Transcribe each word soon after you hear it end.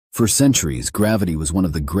For centuries, gravity was one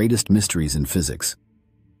of the greatest mysteries in physics.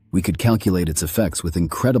 We could calculate its effects with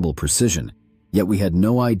incredible precision, yet we had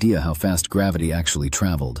no idea how fast gravity actually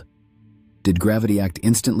traveled. Did gravity act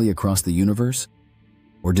instantly across the universe?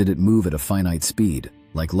 Or did it move at a finite speed,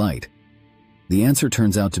 like light? The answer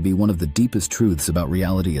turns out to be one of the deepest truths about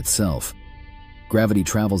reality itself. Gravity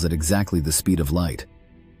travels at exactly the speed of light.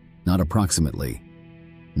 Not approximately.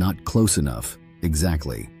 Not close enough,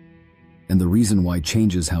 exactly. And the reason why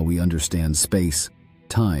changes how we understand space,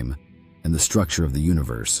 time, and the structure of the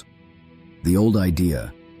universe. The old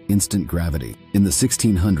idea, instant gravity. In the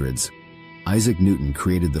 1600s, Isaac Newton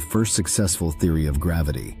created the first successful theory of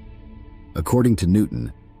gravity. According to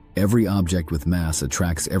Newton, every object with mass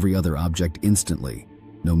attracts every other object instantly,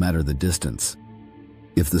 no matter the distance.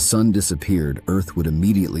 If the sun disappeared, Earth would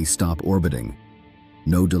immediately stop orbiting.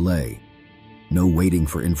 No delay. No waiting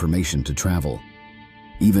for information to travel.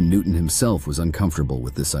 Even Newton himself was uncomfortable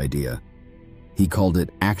with this idea. He called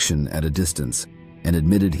it action at a distance and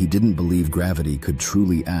admitted he didn't believe gravity could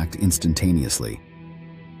truly act instantaneously.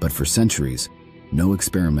 But for centuries, no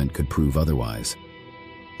experiment could prove otherwise.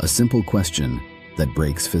 A simple question that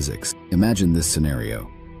breaks physics. Imagine this scenario.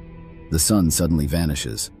 The sun suddenly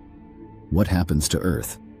vanishes. What happens to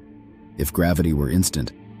Earth? If gravity were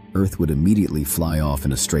instant, Earth would immediately fly off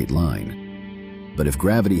in a straight line. But if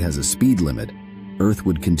gravity has a speed limit, Earth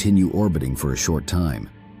would continue orbiting for a short time,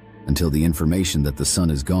 until the information that the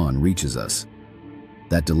sun is gone reaches us.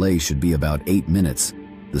 That delay should be about 8 minutes,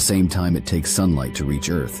 the same time it takes sunlight to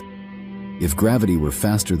reach Earth. If gravity were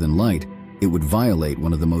faster than light, it would violate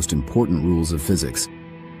one of the most important rules of physics.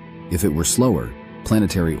 If it were slower,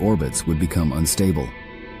 planetary orbits would become unstable.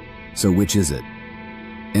 So which is it?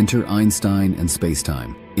 Enter Einstein and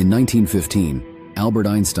spacetime. In 1915, Albert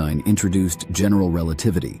Einstein introduced general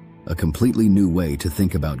relativity, a completely new way to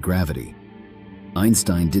think about gravity.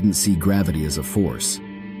 Einstein didn't see gravity as a force.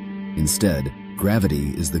 Instead, gravity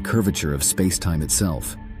is the curvature of spacetime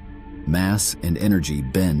itself. Mass and energy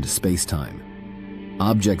bend spacetime.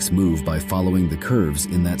 Objects move by following the curves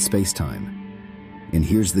in that spacetime. And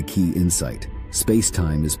here's the key insight.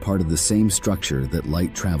 Spacetime is part of the same structure that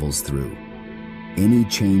light travels through. Any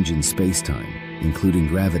change in spacetime, including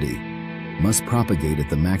gravity, must propagate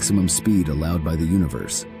at the maximum speed allowed by the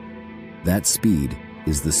universe. That speed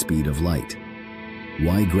is the speed of light.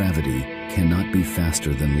 Why gravity cannot be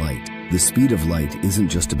faster than light? The speed of light isn't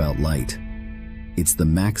just about light. It's the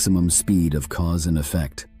maximum speed of cause and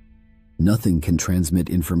effect. Nothing can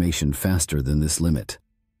transmit information faster than this limit.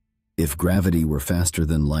 If gravity were faster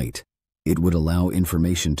than light, it would allow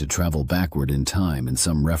information to travel backward in time in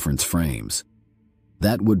some reference frames.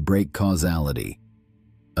 That would break causality.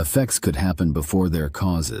 Effects could happen before their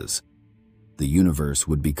causes. The universe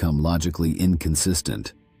would become logically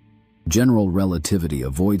inconsistent. General relativity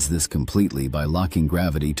avoids this completely by locking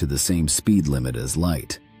gravity to the same speed limit as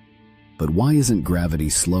light. But why isn't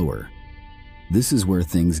gravity slower? This is where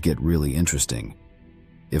things get really interesting.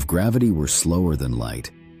 If gravity were slower than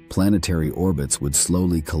light, planetary orbits would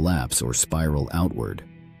slowly collapse or spiral outward.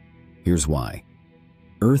 Here's why.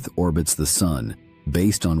 Earth orbits the sun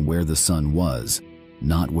based on where the sun was,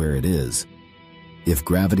 not where it is. If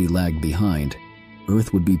gravity lagged behind,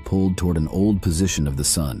 Earth would be pulled toward an old position of the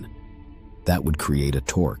sun. That would create a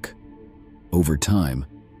torque. Over time,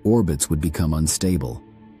 orbits would become unstable.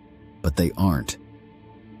 But they aren't.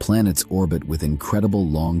 Planets orbit with incredible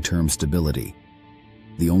long-term stability.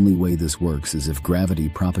 The only way this works is if gravity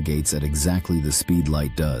propagates at exactly the speed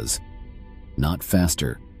light does. Not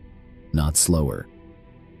faster, not slower.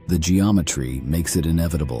 The geometry makes it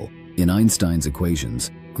inevitable. In Einstein's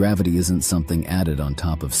equations, gravity isn't something added on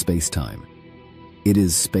top of spacetime. It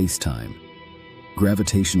is spacetime.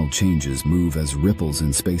 Gravitational changes move as ripples in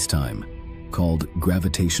spacetime, called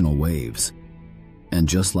gravitational waves. And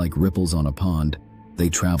just like ripples on a pond, they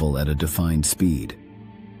travel at a defined speed.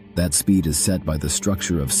 That speed is set by the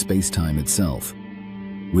structure of spacetime itself,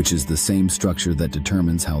 which is the same structure that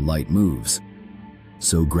determines how light moves.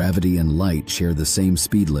 So gravity and light share the same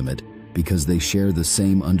speed limit because they share the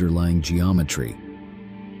same underlying geometry.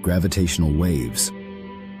 Gravitational waves.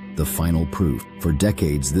 The final proof. For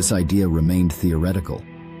decades, this idea remained theoretical.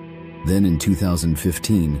 Then in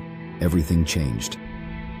 2015, everything changed.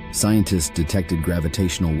 Scientists detected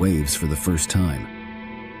gravitational waves for the first time.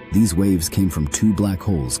 These waves came from two black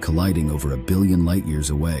holes colliding over 1 billion light-years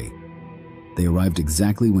away. They arrived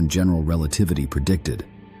exactly when general relativity predicted,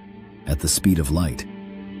 at the speed of light.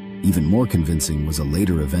 Even more convincing was a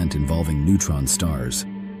later event involving neutron stars.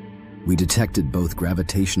 We detected both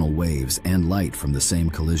gravitational waves and light from the same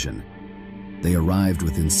collision. They arrived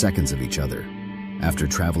within seconds of each other, after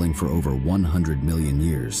traveling for over 100 million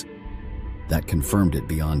years. That confirmed it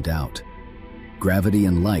beyond doubt. Gravity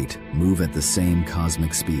and light move at the same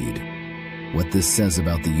cosmic speed. What this says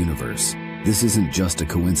about the universe: this isn't just a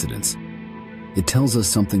coincidence. It tells us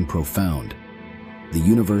something profound. The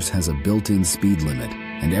universe has a built-in speed limit,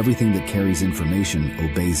 and everything that carries information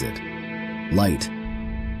obeys it. Light,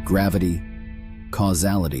 gravity,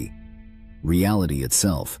 causality, reality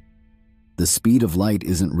itself. The speed of light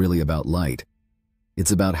isn't really about light.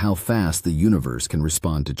 It's about how fast the universe can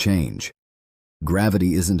respond to change.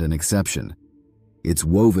 Gravity isn't an exception. It's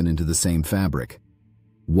woven into the same fabric.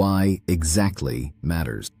 Why exactly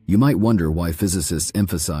matters. You might wonder why physicists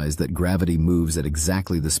emphasize that gravity moves at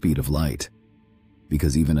exactly the speed of light.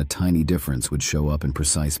 Because even a tiny difference would show up in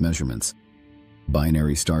precise measurements.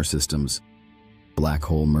 Binary star systems, black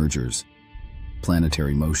hole mergers,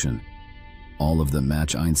 planetary motion, all of them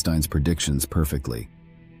match Einstein's predictions perfectly.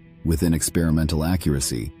 Within experimental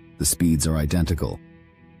accuracy, the speeds are identical.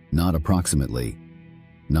 Not approximately,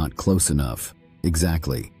 not close enough,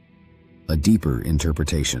 exactly. A deeper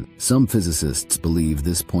interpretation. Some physicists believe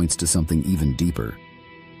this points to something even deeper.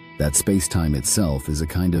 That space-time itself is a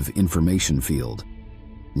kind of information field.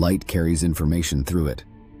 Light carries information through it.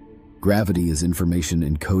 Gravity is information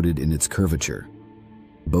encoded in its curvature.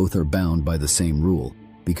 Both are bound by the same rule,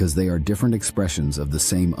 because they are different expressions of the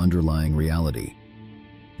same underlying reality.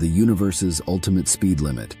 The universe's ultimate speed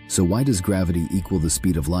limit. So why does gravity equal the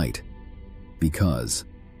speed of light? Because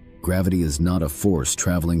gravity is not a force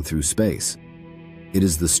traveling through space. It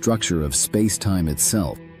is the structure of space-time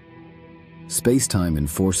itself. Space-time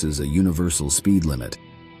enforces a universal speed limit.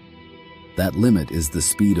 That limit is the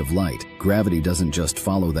speed of light. Gravity doesn't just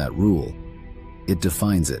follow that rule. It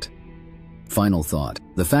defines it. Final thought.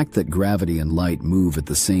 The fact that gravity and light move at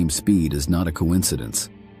the same speed is not a coincidence.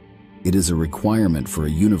 It is a requirement for a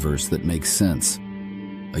universe that makes sense.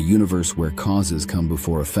 A universe where causes come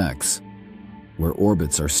before effects, where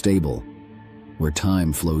orbits are stable, where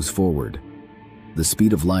time flows forward. The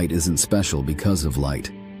speed of light isn't special because of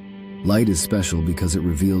light. Light is special because it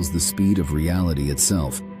reveals the speed of reality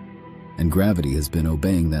itself, and gravity has been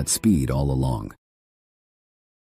obeying that speed all along.